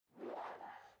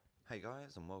Hey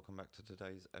guys, and welcome back to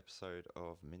today's episode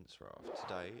of Minceraft.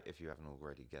 Today, if you haven't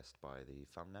already guessed by the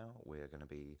thumbnail, we're going to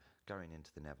be going into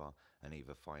the Nether and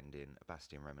either finding a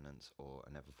Bastion Remnants or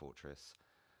a Nether Fortress.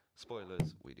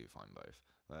 Spoilers, we do find both.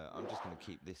 I'm just going to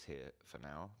keep this here for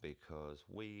now because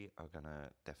we are going to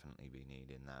definitely be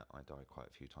needing that. I died quite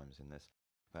a few times in this.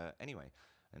 Anyway,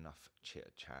 enough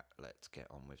chit chat, let's get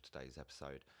on with today's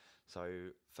episode.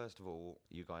 So, first of all,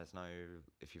 you guys know,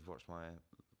 if you've watched my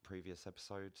previous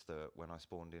episodes, that when I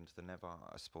spawned into the Nether,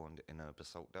 I spawned in a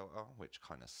basalt delta, which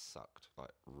kind of sucked, like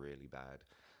really bad.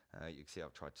 You can see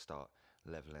I've tried to start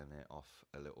leveling it off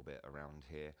a little bit around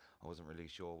here. I wasn't really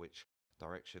sure which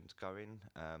direction to go in.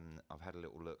 I've had a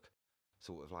little look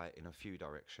sort of like in a few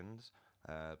directions,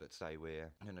 but today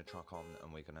we're going to truck on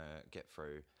and we're going to get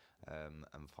through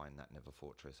and find that Nether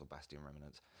Fortress or Bastion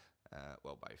Remnants,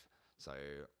 well, both. So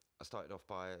I started off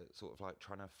by sort of like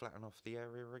trying to flatten off the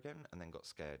area again, and then got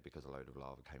scared because a load of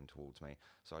lava came towards me.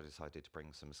 So I decided to bring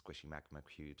some squishy magma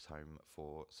cubes home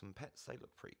for some pets. They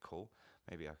look pretty cool.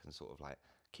 Maybe I can sort of like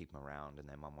keep them around and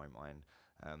their mum won't mind.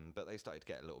 But they started to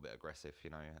get a little bit aggressive,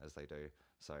 you know, as they do.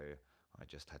 So I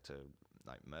just had to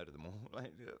like murder them all.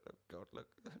 Like, oh God, look,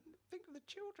 think of the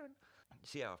children.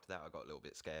 So yeah, after that I got a little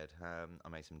bit scared. I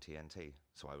made some TNT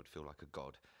so I would feel like a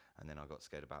god, and then I got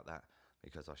scared about that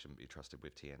because I shouldn't be trusted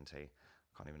with TNT.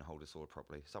 Can't even hold a sword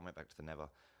properly. So I went back to the Nether,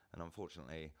 and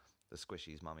unfortunately the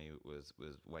Squishy's mummy was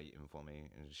waiting for me,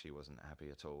 and she wasn't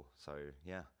happy at all. So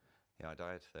yeah, I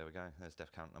died. There we go. There's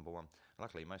death count number 1.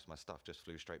 Luckily, most of my stuff just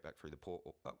flew straight back through the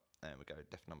portal. Oh, there we go.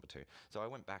 Death number 2. So I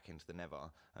went back into the Nether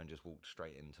and just walked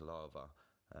straight into lava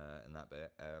and that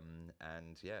bit.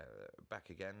 And yeah,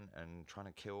 back again and trying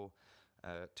to kill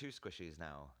 2 squishies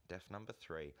now. Death number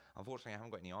 3. Unfortunately, I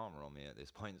haven't got any armor on me at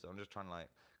this point, so I'm just trying to like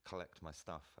collect my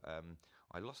stuff.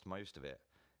 I lost most of it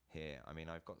here. I mean,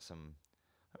 I've got some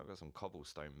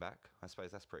cobblestone back. I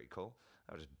suppose that's pretty cool.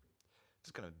 I'll just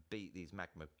going to beat these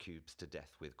magma cubes to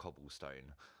death with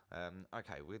cobblestone.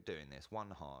 Okay, we're doing this.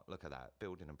 1 heart. Look at that.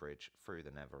 Building a bridge through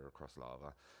the Nether across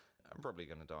lava. I'm probably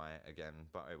going to die again,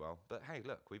 but oh well. But hey,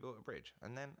 look, we built a bridge.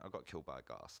 And then I got killed by a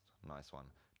ghast. Nice one.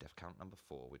 Death count number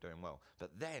 4. We're doing well.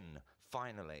 But then,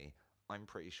 finally, I'm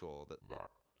pretty sure that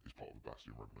is part of the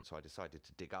Bastion Remnants. So I decided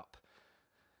to dig up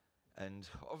and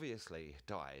obviously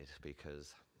died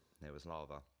because there was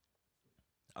lava.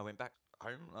 I went back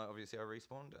home, obviously I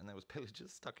respawned, and there was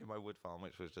pillagers stuck in my wood farm,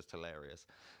 which was just hilarious.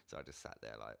 So I just sat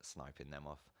there like sniping them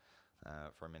off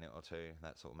for a minute or two.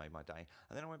 That sort of made my day.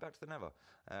 And then I went back to the Nether.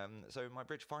 So my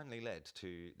bridge finally led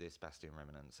to this Bastion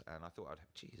Remnants, and I thought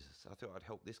I'd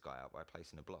help this guy out by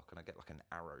placing a block, and I get like an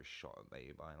arrow shot at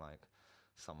me by like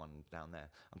someone down there.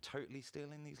 I'm totally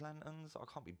stealing these lanterns. I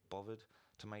can't be bothered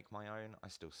to make my own. I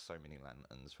steal so many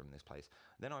lanterns from this place.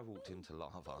 Then I walked into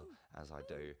lava, as I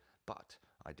do, but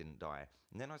I didn't die.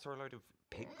 And then I saw a load of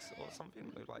pigs or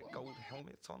something with like gold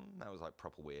helmets on. That was like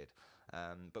proper weird.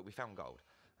 But we found gold.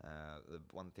 The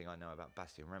one thing I know about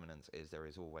Bastion Remnants is there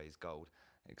is always gold.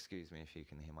 Excuse me if you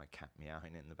can hear my cat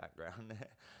meowing in the background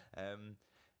there.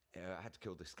 Yeah, I had to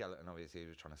kill the skeleton. Obviously, he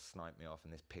was trying to snipe me off,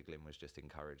 and this piglin was just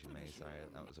encouraging me, so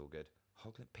that was all good.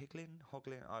 Piglin?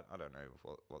 Hoglin? I don't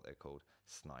know what they're called.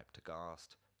 Sniped a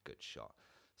ghast. Good shot.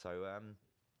 So,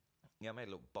 yeah, I made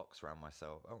a little box around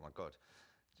myself. Oh, my God.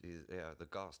 Jeez, yeah, the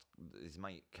ghast, his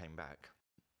mate came back.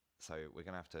 So we're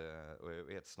going to have to,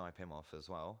 we had to snipe him off as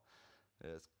well.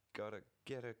 Just got to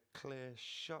get a clear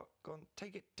shot. Go on,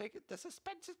 take it. The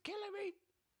suspense is killing me.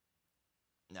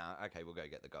 Nah, okay, we'll go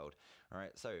get the gold. All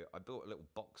right, so I built a little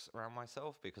box around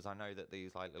myself because I know that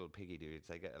these like little piggy dudes,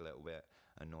 they get a little bit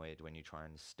annoyed when you try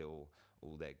and steal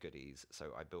all their goodies.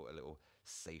 So I built a little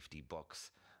safety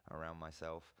box around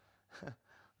myself.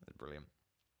 Brilliant.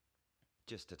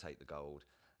 Just to take the gold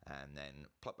and then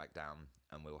plop back down,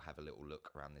 and we'll have a little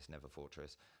look around this Nether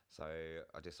Fortress. So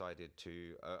I decided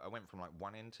to, I went from like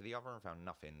one end to the other and found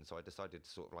nothing. So I decided to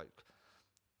sort of like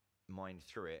mine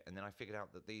through it, and then I figured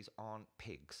out that these aren't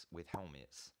pigs with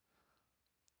helmets.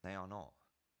 They are not.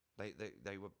 They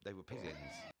were piglins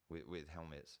with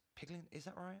helmets. Piglin, is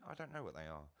that right? I don't know what they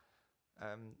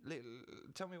are.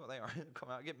 Tell me what they are. Come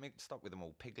on, I get mixed up with them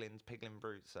all. Piglins, piglin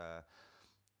brutes.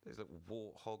 Those little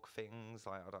warthog things.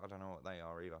 I don't know what they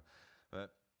are either.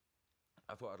 But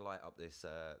I thought I'd light up this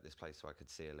this place so I could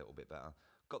see a little bit better.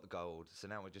 Got the gold, so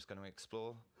now we're just going to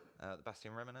explore the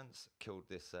Bastion Remnants. Killed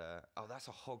this... oh, that's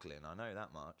a hoglin, I know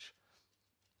that much.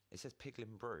 It says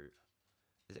piglin brute.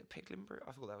 Is it a piglin brute?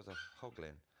 I thought that was a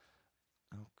hoglin.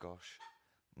 Oh, gosh.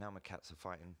 Now my cats are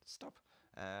fighting. Stop.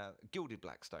 Gilded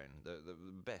Blackstone, the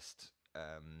best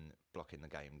block in the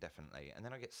game, definitely. And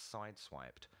then I get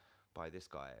sideswiped by this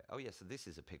guy. Oh yeah, so this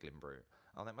is a piglin brute.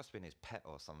 Oh, that must have been his pet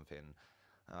or something.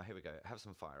 Here we go. Have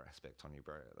some fire aspect on you,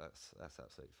 bro. That's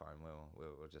absolutely fine.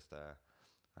 We'll just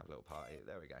have a little party.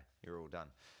 There we go. You're all done.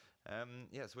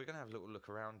 Yeah, so we're going to have a little look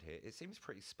around here. It seems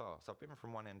pretty sparse. I've been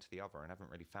from one end to the other and haven't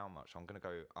really found much. I'm going to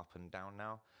go up and down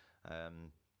now.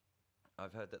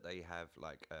 I've heard that they have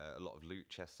like a lot of loot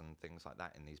chests and things like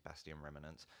that in these Bastion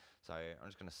Remnants. So I'm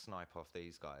just going to snipe off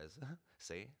these guys.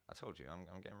 See, I told you,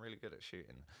 I'm getting really good at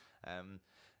shooting.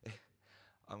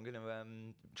 I'm going to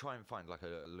try and find like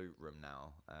a loot room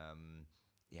now.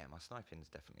 Yeah, my sniping's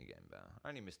definitely getting better. I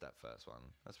only missed that first one.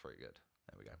 That's pretty good.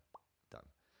 There we go. Done.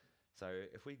 So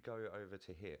if we go over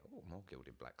to here, oh, more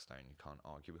gilded blackstone, you can't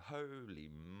argue. Holy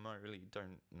moly,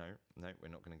 no, we're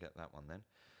not going to get that one then.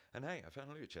 And hey, I found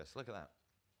a loot chest, look at that.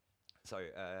 So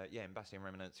yeah, in Bastion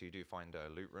Remnants you do find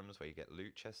loot rooms where you get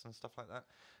loot chests and stuff like that.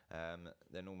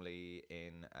 They're normally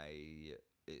in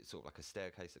it's sort of like a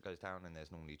staircase that goes down, and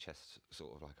there's normally chests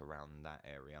sort of like around that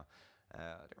area.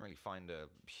 I didn't really find a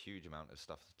huge amount of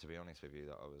stuff, to be honest with you,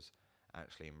 that I was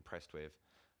actually impressed with.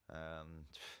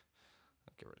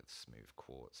 I'll get rid of the smooth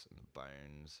quartz and the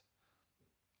bones.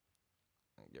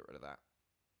 Get rid of that.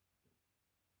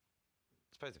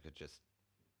 I suppose I could just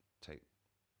take...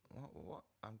 What?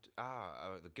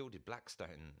 The gilded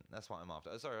blackstone. That's what I'm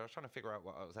after. Sorry, I was trying to figure out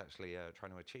what I was actually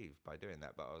trying to achieve by doing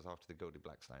that, but I was after the gilded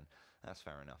blackstone. That's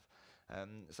fair enough.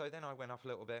 So then I went up a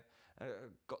little bit,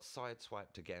 got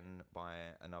sideswiped again by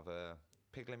another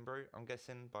piglin brute, I'm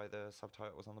guessing, by the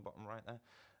subtitles on the bottom right there.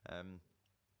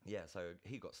 Yeah, so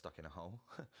he got stuck in a hole.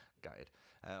 Gutted.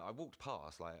 I walked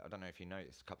past, like, I don't know if you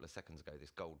noticed a couple of seconds ago, this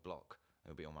gold block.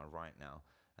 It'll be on my right now.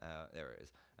 There it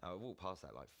is. I walked past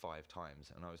that like 5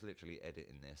 times, and I was literally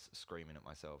editing this, screaming at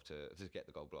myself to get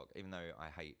the gold block, even though I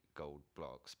hate gold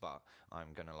blocks, but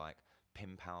I'm going to like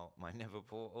pimp out my Nether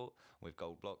portal with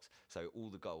gold blocks. So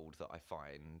all the gold that I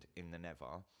find in the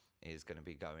Nether is going to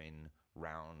be going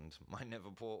round my Nether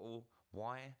portal.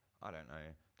 Why? I don't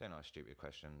know. Don't ask stupid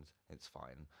questions. It's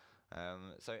fine.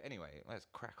 So anyway, let's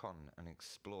crack on and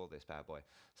explore this bad boy.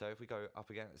 So if we go up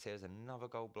again, see there's another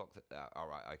gold block. All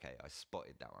right, okay, I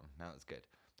spotted that one. Now that's good.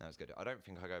 That was good. I don't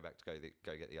think I go back to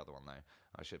go get the other one though.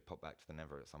 I should pop back to the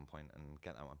Nether at some point and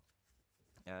get that one.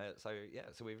 So yeah,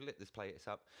 so we've lit this place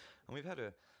up, and we've had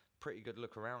a pretty good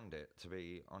look around it, to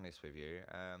be honest with you.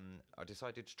 I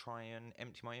decided to try and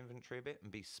empty my inventory a bit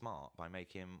and be smart by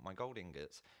making my gold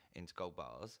ingots into gold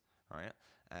bars, right?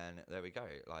 And there we go.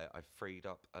 Like, I've freed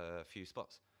up a few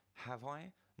spots. Have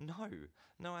I?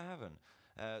 No, I haven't.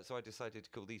 So I decided to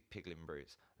kill these piglin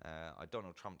brutes. I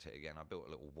Donald Trumped it again. I built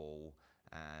a little wall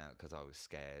because I was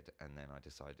scared, and then I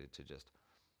decided to just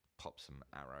pop some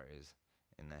arrows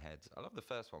in their heads. I love the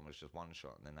first one was just one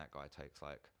shot, and then that guy takes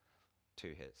like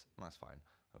 2 hits. That's fine.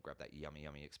 I'll grab that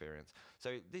yummy experience.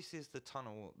 So this is the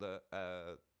tunnel that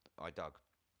I dug.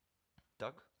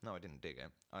 No, I didn't dig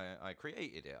it. I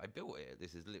created it. I built it.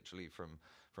 This is literally from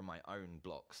my own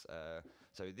blocks.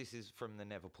 So this is from the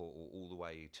Nether portal all the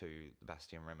way to the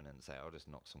Bastion Remnants there. I'll just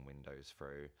knock some windows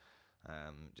through,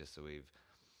 just so we've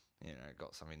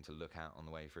got something to look at on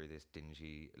the way through this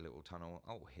dingy little tunnel.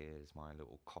 Oh, here's my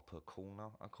little copper corner,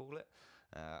 I call it.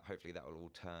 Hopefully that will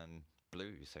all turn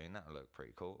blue soon. That'll look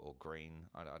pretty cool. Or green.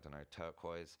 I don't know,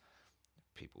 turquoise.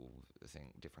 People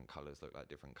think different colours look like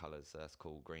different colours, so that's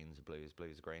cool. Greens are blues,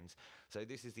 blues are greens. So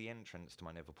this is the entrance to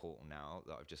my Nether portal now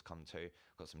that I've just come to.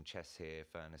 Got some chests here,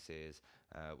 furnaces,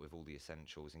 with all the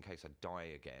essentials in case I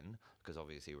die again, because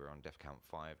obviously we're on death count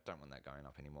 5. Don't want that going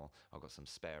up anymore. I've got some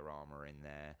spare armour in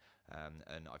there,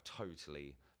 and I've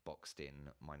totally boxed in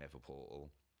my Nether portal.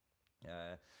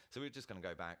 So we're just going to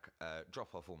go back,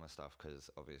 drop off all my stuff, because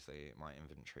obviously my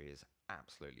inventory is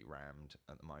absolutely rammed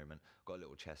at the moment. Got a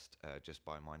little chest just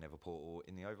by my Nether portal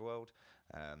in the overworld,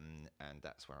 and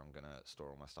that's where I'm going to store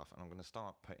all my stuff. And I'm going to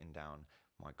start putting down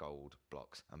my gold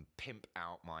blocks and pimp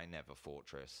out my Nether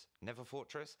fortress. Nether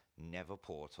fortress? Nether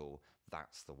portal.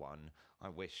 That's the one. I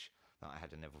wish that I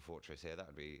had a Nether fortress here. That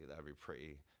would be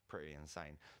pretty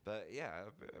insane. But yeah,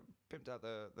 I pimped out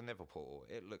the Nether portal.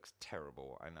 It looks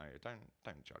terrible, I know.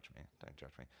 Don't judge me. Don't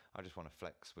judge me. I just want to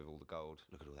flex with all the gold.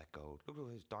 Look at all that gold. Look at all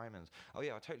those diamonds. Oh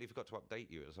yeah, I totally forgot to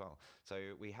update you as well. So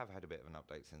we have had a bit of an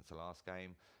update since the last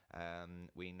game.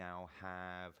 We now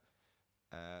have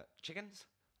chickens.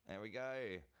 There we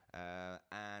go.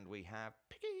 And we have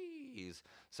piggies.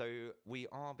 So we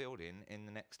are building in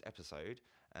the next episode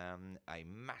a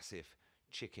massive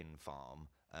chicken farm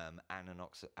and an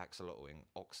axolotl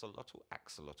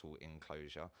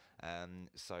enclosure.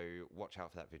 So watch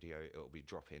out for that video. It'll be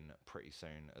dropping pretty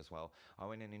soon as well. I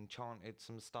went and enchanted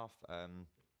some stuff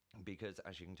because,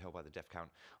 as you can tell by the death count,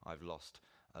 I've lost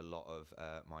a lot of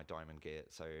my diamond gear.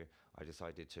 So I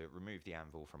decided to remove the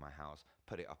anvil from my house,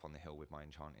 put it up on the hill with my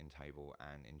enchanting table,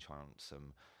 and enchant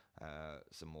some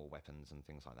more weapons and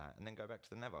things like that, and then go back to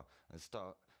the Nether and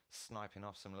start sniping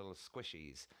off some little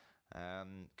squishies. I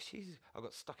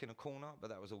got stuck in a corner, but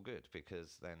that was all good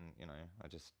because then, you know, I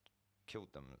just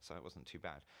killed them, so it wasn't too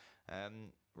bad.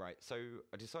 Right, so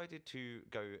I decided to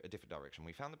go a different direction.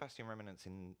 We found the Bastion Remnants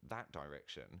in that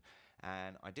direction,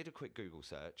 and I did a quick Google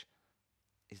search.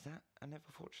 Is that a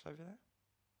Nether Fortress over there?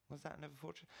 Was that a Nether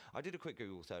Fortress? I did a quick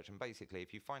Google search, and basically,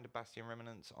 if you find a Bastion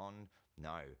Remnants on...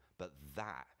 No, but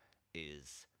that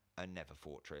is a Nether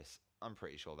Fortress. I'm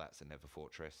pretty sure that's a Nether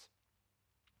Fortress.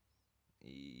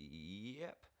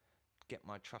 Yep. Get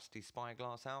my trusty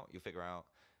spyglass out. You'll figure out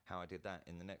how I did that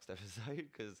in the next episode,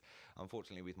 because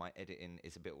unfortunately with my editing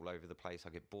it's a bit all over the place. I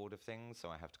get bored of things, so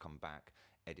I have to come back,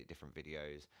 edit different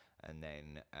videos, and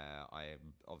then I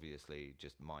obviously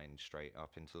just mined straight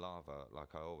up into lava like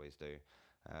I always do.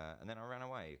 And then I ran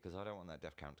away because I don't want that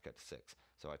death count to get to 6,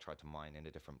 so I tried to mine in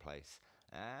a different place.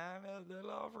 And the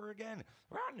lava again.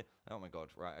 Run! Oh my god.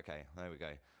 Right, okay, there we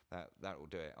go. That will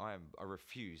do it. I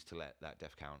refuse to let that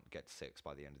death count get to 6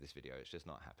 by the end of this video. It's just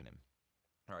not happening.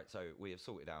 Alright, so we have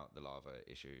sorted out the lava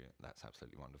issue. That's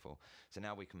absolutely wonderful. So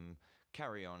now we can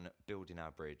carry on building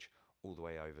our bridge all the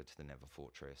way over to the Nether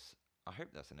Fortress. I hope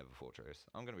that's a Nether Fortress.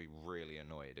 I'm going to be really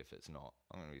annoyed if it's not.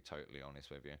 I'm going to be totally honest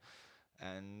with you.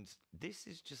 And this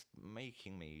is just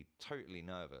making me totally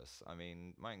nervous. I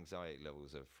mean, my anxiety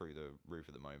levels are through the roof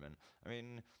at the moment. I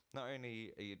mean, not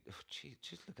only are you... Gee,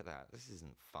 just look at that. This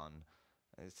isn't fun.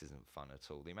 This isn't fun at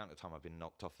all. The amount of time I've been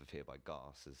knocked off of here by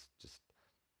gas is just...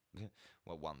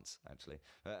 well, once, actually.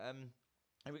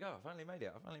 Here we go. I finally made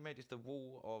it. I finally made it to the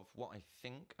wall of what I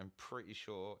think, I'm pretty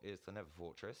sure, is the Nether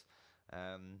Fortress.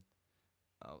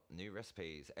 Oh, new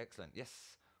recipes. Excellent.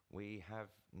 Yes. We have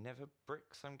Nether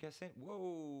bricks, I'm guessing.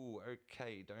 Whoa,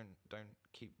 okay, don't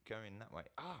keep going that way.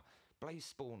 Ah,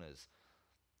 blaze spawners.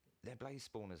 They're blaze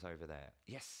spawners over there.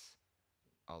 Yes.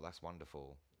 Oh, that's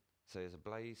wonderful. So there's a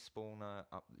blaze spawner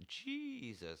up.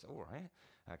 Jesus, all right.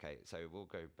 Okay, so we'll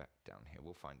go back down here.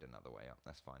 We'll find another way up.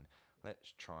 That's fine.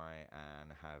 Let's try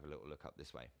and have a little look up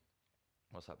this way.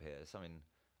 What's up here? There's something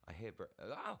I hear.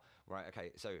 Oh, right,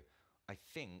 okay, so... I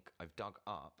think I've dug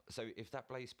up. So if that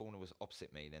blaze spawner was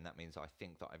opposite me, then that means I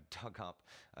think that I've dug up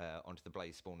onto the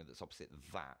blaze spawner that's opposite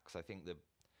that. Because I think the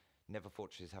Nether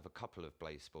Fortresses have a couple of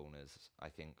blaze spawners, I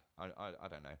think. I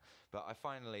don't know. But I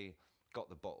finally got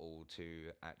the bottle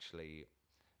to actually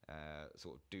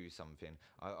sort of do something.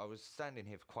 I was standing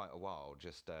here for quite a while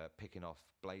just picking off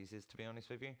blazes, to be honest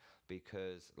with you.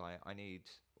 Because like I need...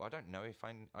 Well, I don't know if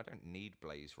I don't need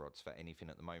blaze rods for anything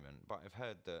at the moment, but I've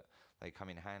heard that they come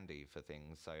in handy for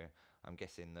things, so I'm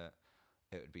guessing that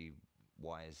it would be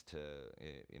wise to,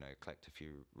 you know, collect a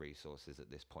few resources at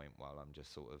this point while I'm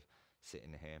just sort of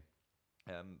sitting here.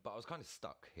 But I was kind of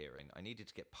stuck here, and I needed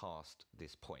to get past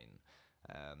this point.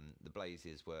 The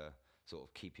blazes were sort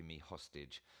of keeping me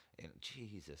hostage in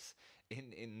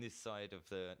this side of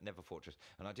the Nether Fortress,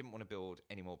 and I didn't want to build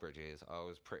any more bridges. I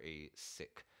was pretty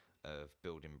sick of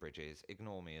building bridges.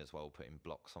 Ignore me as well putting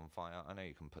blocks on fire. I know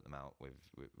you can put them out with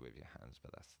your hands,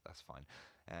 but that's fine.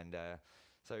 And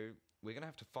so we're gonna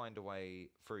have to find a way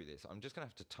through this. I'm just gonna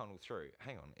have to tunnel through.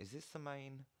 Hang on, is this the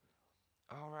main...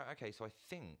 Oh, right, okay, so I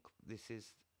think this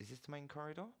is this the main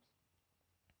corridor?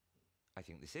 I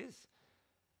think this is.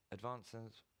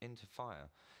 Advances into fire.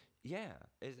 Yeah,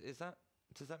 is that...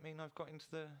 Does that mean I've got into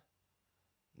the...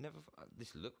 Never...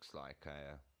 This looks like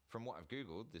a... From what I've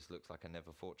Googled, this looks like a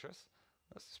Nether Fortress.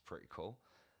 That's pretty cool.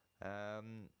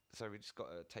 So we just got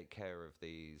to take care of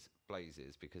these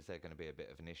blazes because they're going to be a bit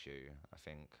of an issue, I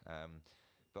think.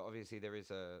 But obviously there is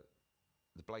the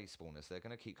blaze spawners. They're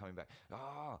going to keep coming back.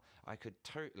 Ah, I could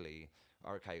totally...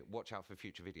 Okay, watch out for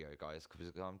future video, guys,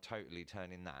 because I'm totally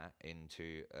turning that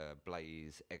into a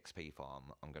blaze XP farm.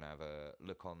 I'm going to have a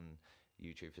look on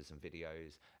YouTube for some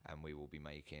videos, and we will be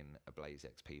making a blaze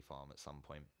XP farm at some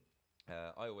point.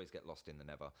 I always get lost in the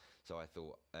Nether, so I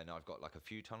thought, and I've got like a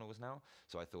few tunnels now,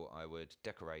 so I thought I would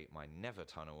decorate my Nether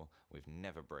tunnel with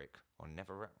Nether brick, or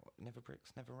Nether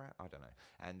bricks, Nether rat, I don't know,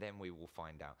 and then we will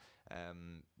find out.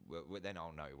 Then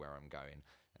I'll know where I'm going.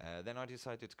 Then I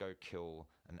decided to go kill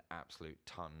an absolute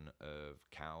ton of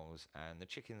cows, and the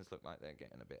chickens look like they're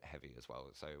getting a bit heavy as well,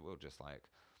 so we'll just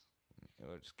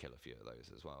kill a few of those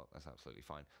as well. That's absolutely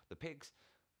fine. The pigs,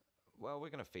 well, we're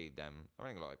going to feed them. I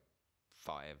think like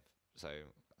 5. So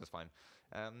that's fine.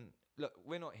 Look,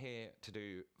 we're not here to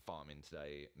do farming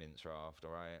today, Minceraft,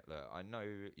 all right? Look, I know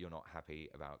you're not happy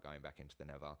about going back into the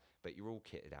Nether, but you're all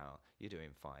kitted out. You're doing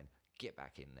fine. Get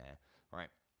back in there, right?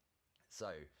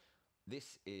 So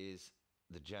this is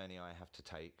the journey I have to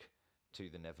take to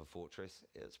the Nether Fortress.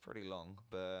 It's pretty long,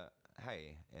 but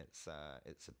hey, it's a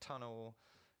tunnel.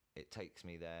 It takes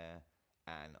me there,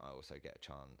 and I also get a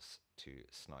chance to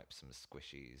snipe some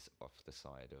squishies off the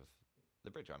side of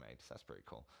the bridge I made. So that's pretty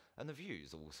cool. And the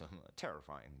view's awesome.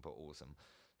 Terrifying, but awesome.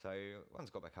 So once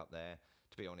I got back up there,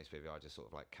 to be honest with you, I just sort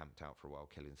of like camped out for a while,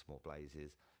 killing some more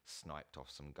blazes, sniped off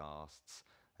some ghasts,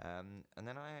 and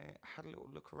then I had a little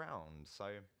look around. So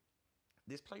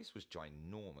this place was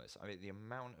ginormous. I mean, the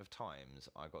amount of times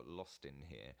I got lost in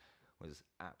here was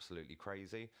absolutely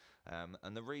crazy.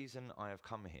 And the reason I have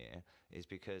come here is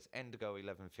because Endigo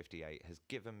 1158 has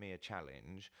given me a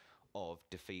challenge of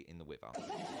defeating the Wither.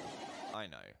 I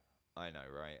know,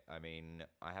 right? I mean,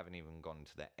 I haven't even gone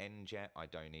to the end yet. I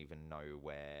don't even know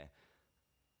where,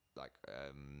 like,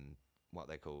 what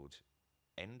they're called,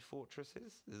 end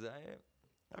fortresses? Is that it?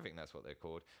 I think that's what they're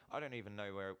called. I don't even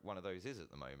know where one of those is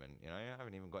at the moment, you know? I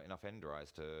haven't even got enough ender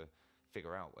eyes to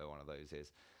figure out where one of those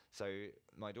is. So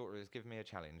my daughter has given me a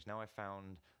challenge. Now I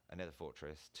found a nether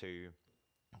fortress to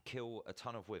kill a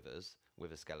ton of wither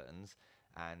skeletons,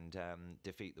 and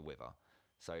defeat the wither.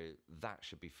 So that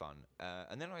should be fun.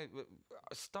 And then I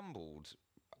stumbled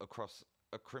across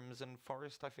a crimson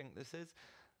forest, I think this is.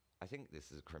 I think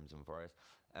this is a crimson forest.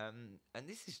 And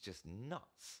this is just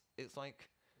nuts. It's like,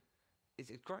 it's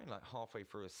growing like halfway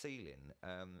through a ceiling.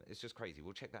 It's just crazy.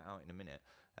 We'll check that out in a minute.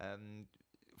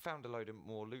 Found a load of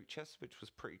more loot chests, which was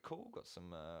pretty cool. Got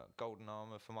some golden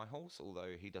armor for my horse,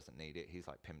 although he doesn't need it. He's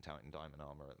like pimped out in diamond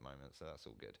armor at the moment, so that's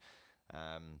all good.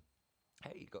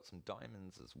 Hey, got some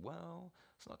diamonds as well.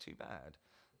 It's not too bad.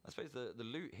 I suppose the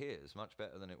loot here is much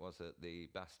better than it was at the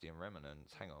Bastion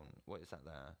Remnants. Hang on, what is that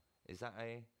there? Is that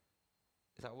a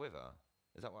wither?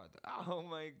 Is that what? Oh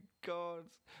my god,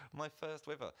 my first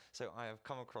wither. So I have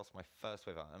come across my first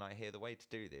wither, and I hear the way to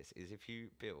do this is if you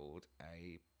build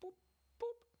a boop,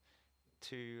 boop,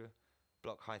 2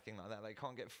 block high thing like that, they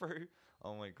can't get through.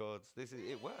 Oh my god,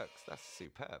 it works. That's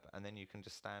superb. And then you can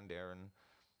just stand there and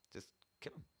just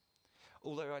kill them.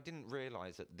 Although I didn't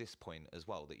realise at this point as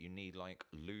well that you need like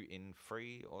loot in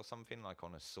free or something, like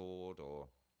on a sword, or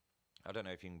I don't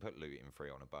know if you can put loot in free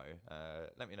on a bow.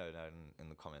 Let me know down in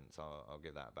the comments. I'll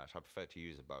give that a bash. I prefer to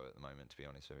use a bow at the moment, to be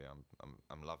honest with you.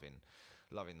 I'm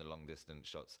loving the long distance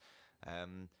shots.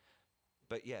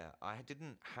 But yeah, I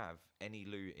didn't have any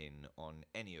loot in on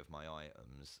any of my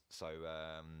items, so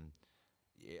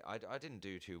yeah, I didn't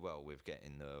do too well with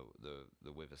getting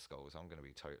the wither skulls. I'm going to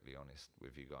be totally honest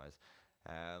with you guys.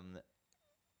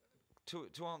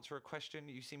 To answer a question,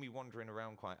 you see me wandering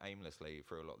around quite aimlessly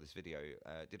through a lot of this video.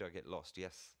 Did I get lost?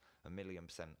 Yes,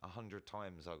 1,000,000%. 100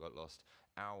 times I got lost.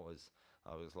 Hours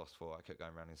I was lost for. I kept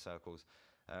going around in circles.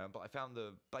 But I found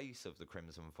the base of the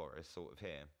Crimson Forest sort of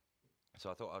here.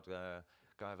 So I thought I'd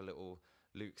go have a little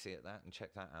look-see at that and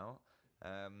check that out.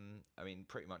 I mean,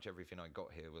 pretty much everything I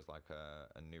got here was like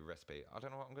a new recipe. I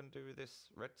don't know what I'm going to do with this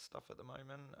red stuff at the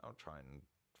moment. I'll try and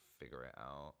figure it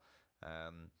out.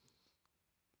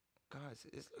 Guys,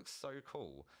 this looks so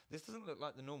cool. This doesn't look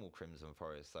like the normal Crimson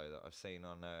Forest though that I've seen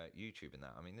on YouTube and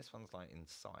that. I mean, this one's like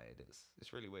inside.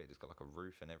 It's really weird. It's got like a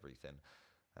roof and everything.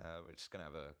 We're just gonna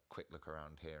have a quick look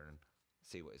around here and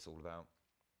see what it's all about.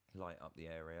 Light up the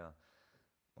area.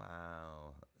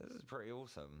 Wow, this is pretty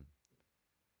awesome.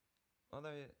 Although,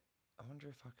 I wonder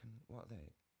if I can. What are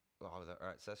they? Oh,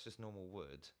 alright. So that's just normal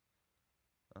wood.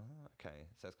 Oh, okay.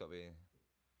 So it's got to be.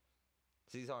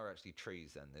 So these are actually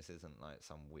trees then. This isn't like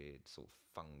some weird sort of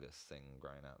fungus thing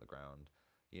growing out of the ground.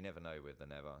 You never know with the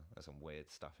Nether. There's some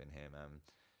weird stuff in here, man.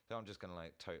 So I'm just going to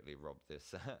like totally rob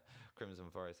this Crimson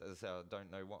Forest. As I say, I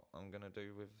don't know what I'm going to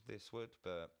do with this wood,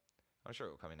 but I'm sure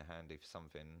it'll come in handy for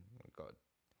something. We've got...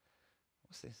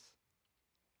 What's this?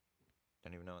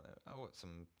 Don't even know what that... Oh, what,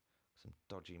 some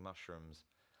dodgy mushrooms.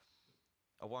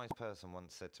 A wise person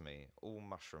once said to me, all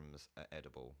mushrooms are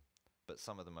edible, but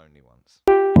some of them only once.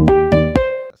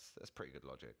 That's pretty good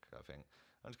logic, I think.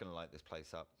 I'm just going to light this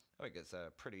place up. Oh, it gets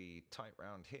pretty tight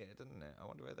round here, doesn't it? I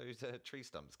wonder where those tree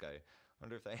stumps go. I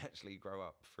wonder if they actually grow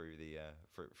up through the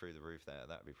through the roof there.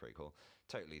 That'd be pretty cool.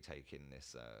 Totally take in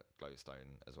this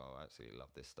glowstone as well. I absolutely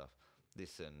love this stuff.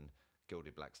 This and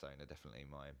gilded blackstone are definitely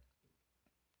my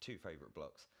 2 favourite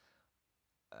blocks.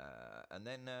 And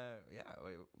then yeah,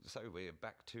 so we're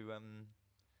back to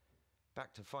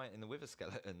fighting the wither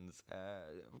skeletons.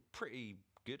 Pretty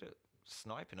good at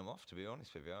sniping them off, to be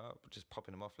honest with you. Just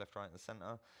popping them off left, right, and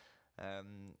centre.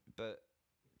 But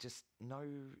just no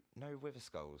wither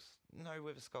skulls. No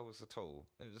wither skulls at all.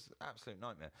 It was an absolute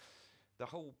nightmare. The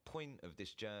whole point of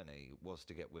this journey was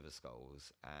to get wither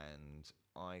skulls, and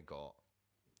I got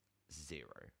 0.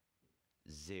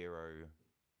 0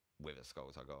 wither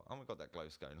skulls I got. Oh my god, that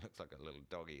glowstone looks like a little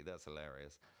doggy. That's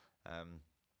hilarious.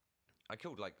 I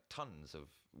killed like tons of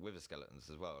wither skeletons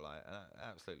as well, like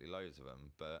absolutely loads of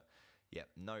them. But yeah,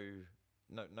 no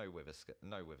wither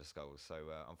skulls. So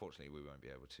unfortunately, we won't be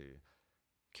able to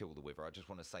kill the wither. I just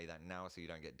want to say that now, so you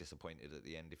don't get disappointed at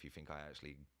the end if you think I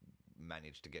actually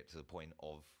managed to get to the point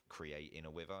of creating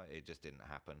a wither. It just didn't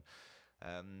happen.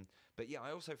 But yeah,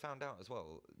 I also found out as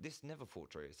well, this Nether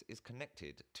fortress is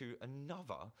connected to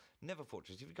another Nether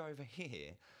fortress. If you go over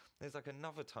here, there's like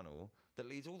another tunnel that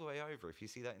leads all the way over. If you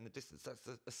see that in the distance, that's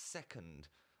a second,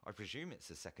 I presume it's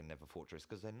a second Nether fortress,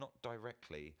 because they're not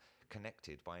directly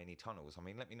connected by any tunnels. I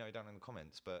mean, let me know down in the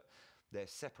comments, but they're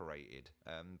separated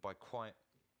by quite,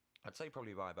 I'd say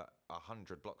probably by about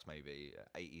 100 blocks, maybe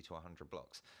 80 to 100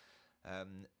 blocks.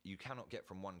 You cannot get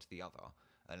from one to the other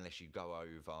unless you go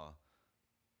over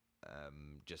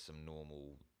just some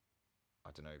normal, I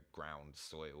don't know, ground,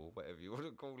 soil, whatever you want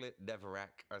to call it,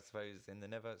 netherrack, I suppose, in the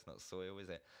nether. It's not soil, is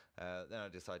it? Then I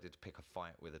decided to pick a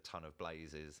fight with a ton of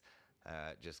blazes,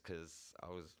 just because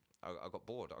I got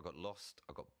bored. I got lost.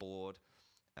 I got bored.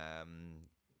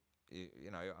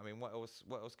 You know, I mean, what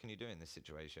else can you do in this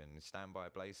situation? Stand by a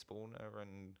blaze spawner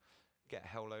and get a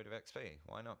hell load of XP.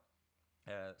 Why not?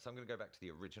 So I'm going to go back to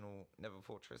the original Nether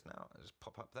fortress now. I'll just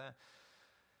pop up there.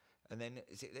 And then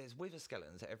there's wither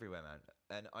skeletons everywhere, man.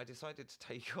 And I decided to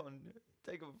take on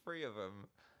 3 of them.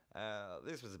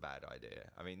 This was a bad idea.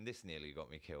 I mean, this nearly got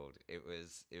me killed. It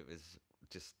was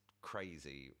just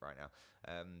crazy right now.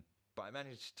 But I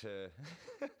managed to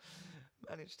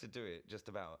do it just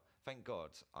about. Thank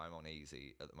God I'm on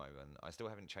easy at the moment. I still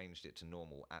haven't changed it to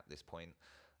normal at this point.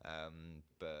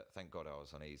 But thank God I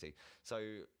was on easy.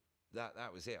 So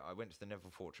that was it. I went to the Nether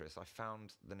fortress. I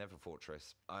found the Nether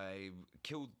fortress. I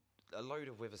killed a load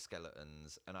of wither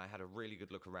skeletons, and I had a really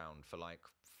good look around for like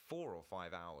 4 or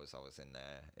 5 hours. I was in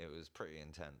there. It was pretty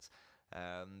intense.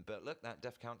 But look, that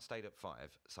death count stayed at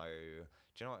 5. So do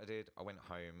you know what I did? I went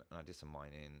home and I did some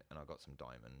mining, and I got some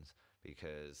diamonds,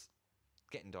 because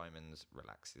getting diamonds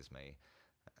relaxes me.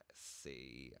 Let's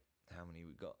see how many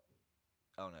we got.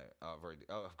 Oh no,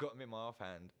 I've got them in my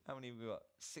offhand. How many have we got?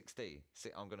 60.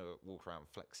 I'm going to walk around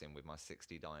flexing with my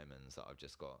 60 diamonds that I've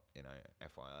just got, you know,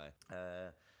 FYI.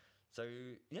 So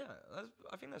yeah,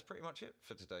 I think that's pretty much it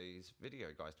for today's video,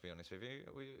 guys, to be honest with you.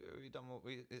 We've done what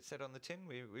it said on the tin.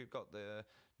 We've got the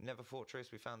Nether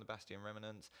fortress, we found the Bastion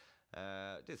Remnants,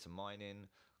 did some mining,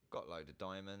 got a load of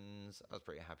diamonds. I was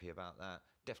pretty happy about that.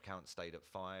 Death count stayed at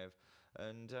 5.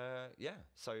 And yeah,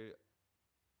 so,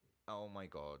 oh my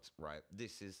God, right,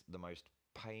 this is the most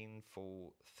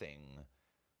painful thing.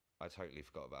 I totally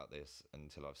forgot about this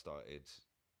until I've started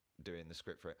doing the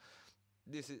script for it.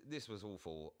 This was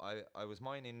awful. I was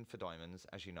mining for diamonds,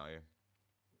 as you know.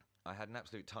 I had an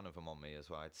absolute ton of them on me as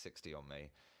well. I had 60 on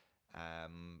me.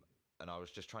 And I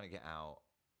was just trying to get out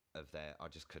of there. I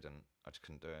just couldn't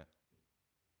do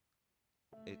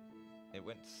it. It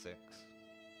went to 6.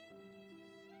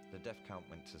 The death count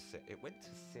went to 6. It went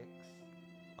to 6?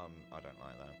 I don't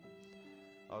like that.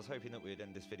 I was hoping that we'd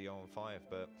end this video on 5,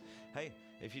 but hey,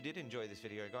 if you did enjoy this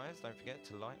video, guys, don't forget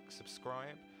to like,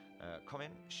 subscribe,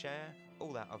 comment, share,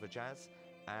 all that other jazz,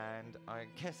 and I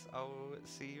guess I'll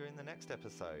see you in the next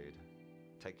episode.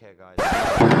 Take care, guys.